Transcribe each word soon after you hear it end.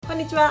こん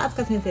にちは、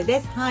Asuka Sensei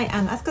です。Hi,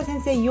 I'm Asuka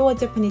Sensei, your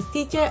Japanese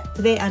teacher.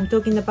 Today I'm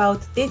talking about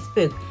this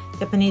book,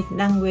 Japanese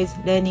Language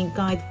Learning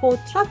Guide for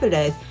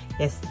Travelers.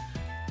 Yes,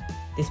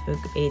 this book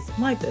is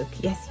my book.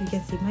 Yes, you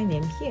can see my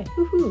name here.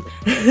 Woohoo!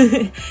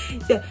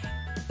 So,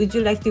 would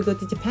you like to go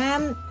to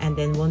Japan and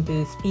then want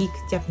to speak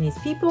Japanese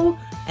people?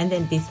 And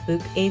then this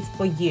book is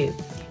for you.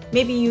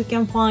 Maybe you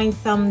can find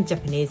some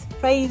Japanese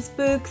phrase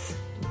books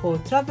for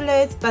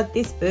travelers, but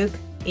this book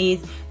is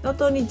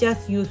not only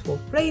just useful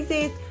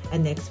phrases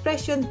and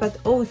expressions, but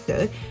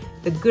also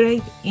the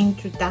great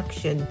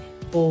introduction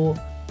for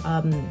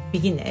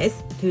beginners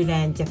to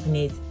learn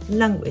Japanese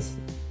language,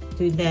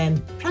 to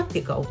learn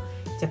practical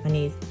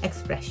Japanese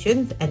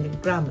expressions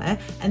and grammar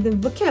and the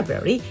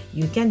vocabulary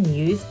you can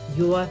use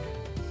your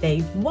day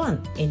one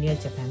in your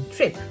Japan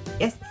trip.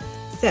 Yes,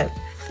 so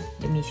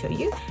let me show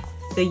you.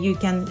 So you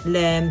can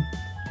learn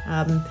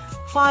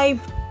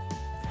 5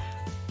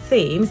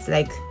 themes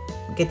like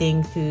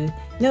getting to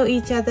know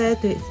each other,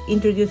 to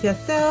introduce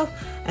yourself,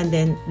 and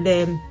then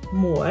learn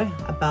more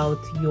about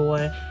your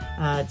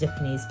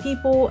Japanese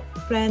people,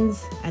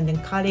 friends, and then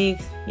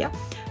colleagues, yeah,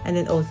 and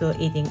then also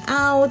eating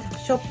out,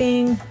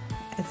 shopping,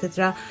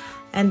 etc.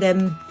 And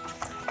then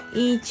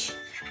each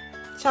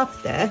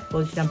chapter,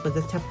 for example,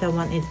 the chapter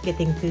 1 is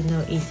getting to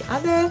know each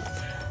other.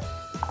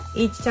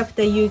 Each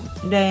chapter you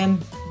learn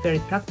very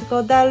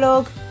practical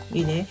dialogue,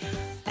 you know,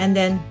 and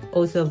then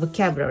also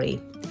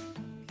vocabulary.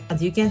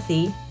 As you can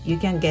see, you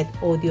can get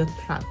audio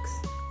tracks,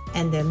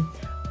 and then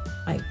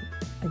I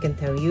can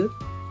tell you,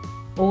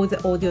 all the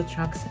audio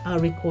tracks are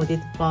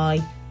recorded by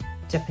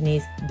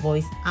Japanese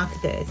voice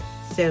actors.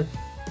 So,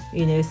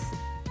 you know,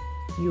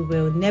 you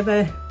will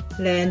never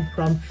learn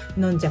from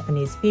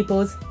non-Japanese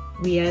people's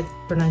weird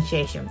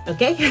pronunciation,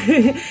 okay?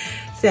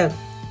 So,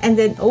 and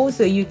then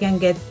also you can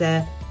get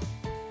the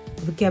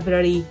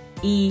vocabulary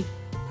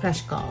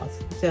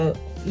e-flashcards. So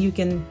you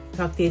can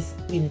practice,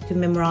 you know, to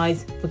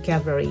memorize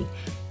vocabulary.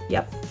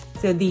 Yep.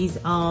 So these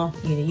are,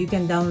 you know, you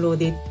can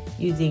download it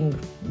using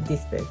this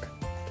book.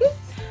 Okay.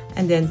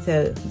 And then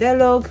so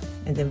dialogue,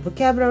 and then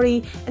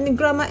vocabulary, and then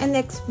grammar and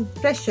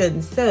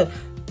expressions. So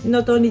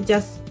not only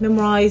just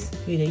memorize,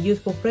 you know,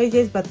 useful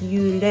phrases, but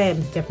you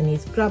learn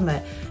Japanese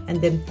grammar and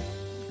then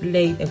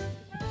lay a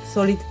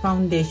solid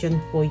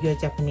foundation for your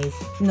Japanese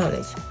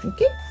knowledge.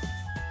 Okay.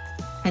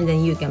 And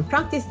then you can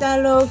practice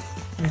dialogue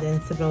and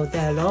then several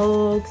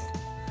dialogues.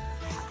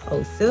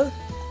 Also,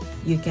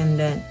 you can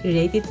learn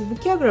related to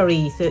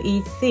vocabulary. So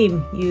each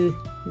theme you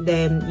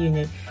learn, you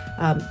know,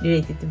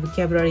 related to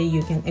vocabulary,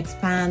 you can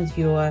expand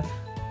your,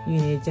 you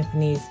know,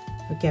 Japanese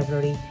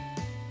vocabulary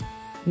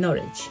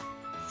knowledge.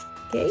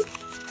 Okay,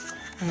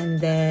 and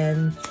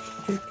then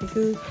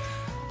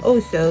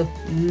also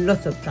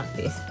lots of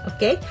practice.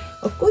 Okay,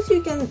 of course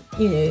you can,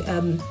 you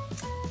know,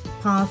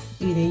 pass,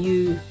 you know,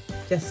 you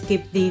just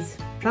skip these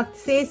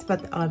practices,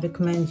 but I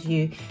recommend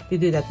you to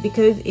do that,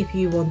 because if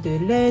you want to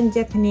learn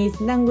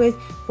Japanese language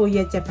for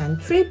your Japan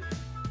trip,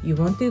 you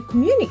want to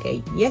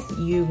communicate. Yes,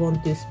 you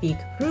want to speak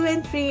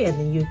fluently, and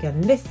then you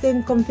can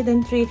listen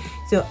confidently.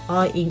 So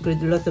I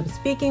include lots of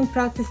speaking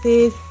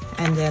practices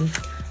and then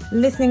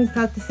listening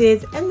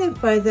practices, and then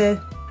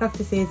further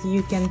practices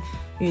you can,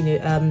 you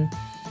know,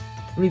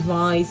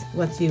 revise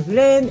what you've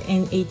learned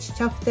in each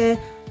chapter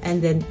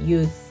and then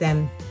use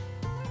them,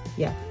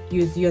 yeah,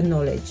 use your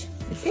knowledge.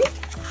 Okay.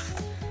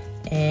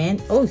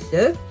 And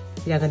also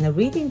Hiragana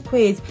reading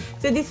quiz.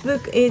 So this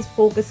book is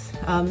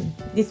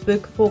this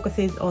book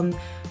focuses on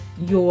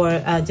your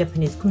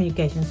Japanese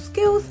communication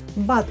skills,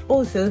 but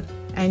also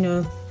I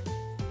know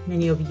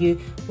many of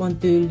you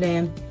want to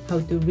learn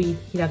how to read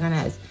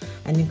hiraganas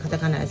and then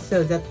katakanas,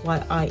 so that's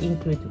why I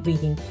include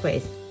reading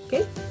quiz.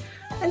 Okay,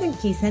 and then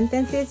key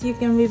sentences you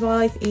can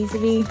revise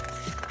easily.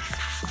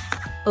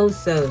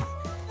 Also,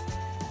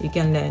 you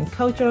can learn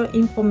cultural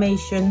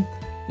information.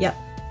 Yeah.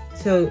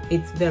 So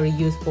it's very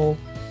useful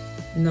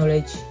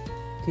knowledge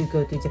to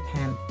go to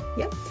Japan.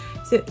 Yeah.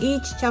 So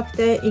each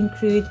chapter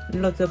includes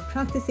lots of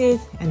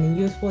practices and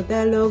useful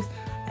dialogues,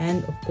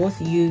 and of course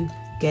you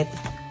get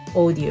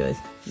audios.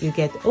 You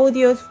get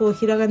audios for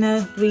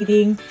hiragana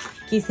reading,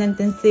 key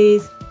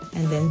sentences,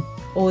 and then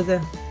all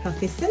the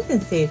practice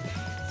sentences.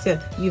 So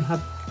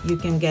you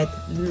can get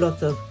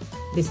lots of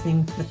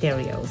listening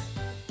materials.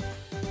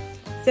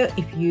 So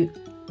if you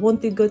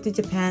want to go to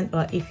Japan,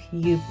 or if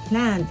you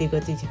plan to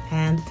go to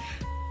Japan,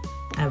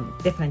 I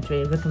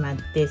definitely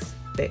recommend this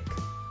book.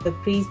 So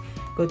please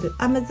go to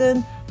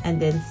Amazon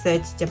and then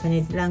search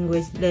Japanese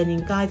Language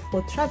Learning Guide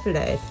for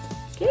Travelers.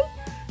 Okay?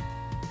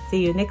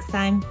 See you next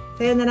time.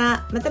 さよな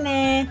ら。また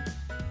ね。